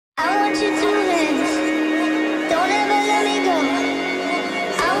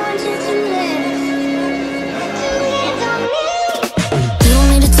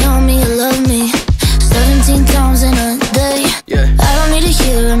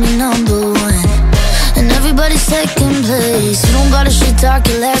Second place, you don't gotta shit talk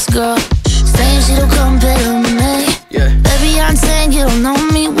your last girl, saying she don't compare to me. Baby, I'm saying you don't know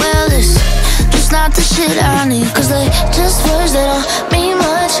me well. It's just not the shit I need, cause they just words that don't mean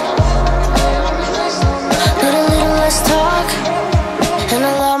much. Need a little less talk and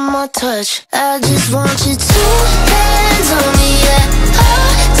a lot more touch. I just want you to hands on me at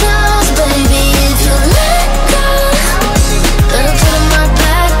all times, baby. If you let go, better turn my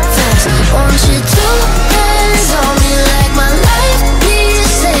back fast. Want you to hands on me like my life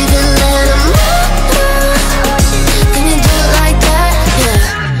needs saving. Let 'em know. Can you do it like that? Yeah.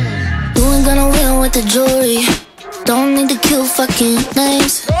 You ain't gonna win with the jewelry. Don't need to kill fucking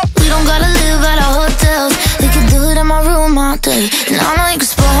names. We don't gotta live at our hotels. We can do it in my room all day. And I know you can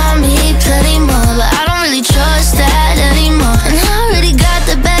spoil me plenty more, but I don't really trust that anymore. And I already got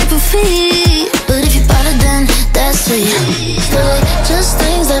the bag for free, but if you bought it then that's sweet. Still like just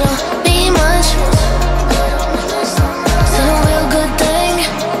things that don't mean much. Still a real good thing,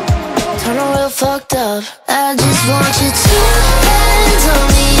 turn a real fucked up. I just want you to hands on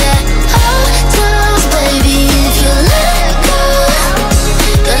me at all times, baby. If you let go,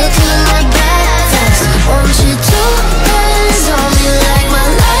 gotta clean my back fast. Want you to hands on me like my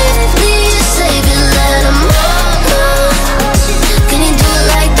life needs saving. Let 'em all go. Can you do it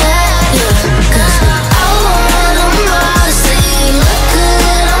like that? Yeah. Cause I want 'em all to say you look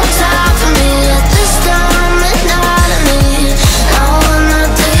good on top of me at this time and not of me. I wanna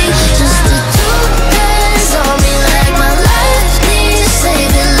take just the two hands on me like my life needs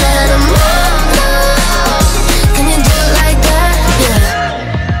saving. Let 'em all go. Can you do it like that? Yeah.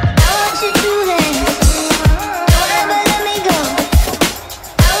 I want you to dance. Don't ever let me go.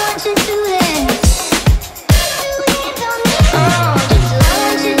 I want you to dance. I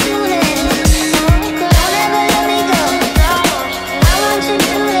want you to dance. Don't ever let me go. I want you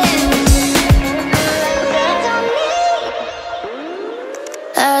to dance.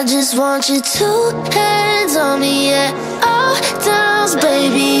 I just want you to hands on me at all times,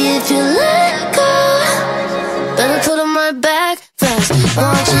 baby. If you let go, better put 'em right back fast.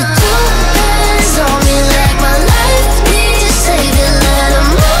 Want you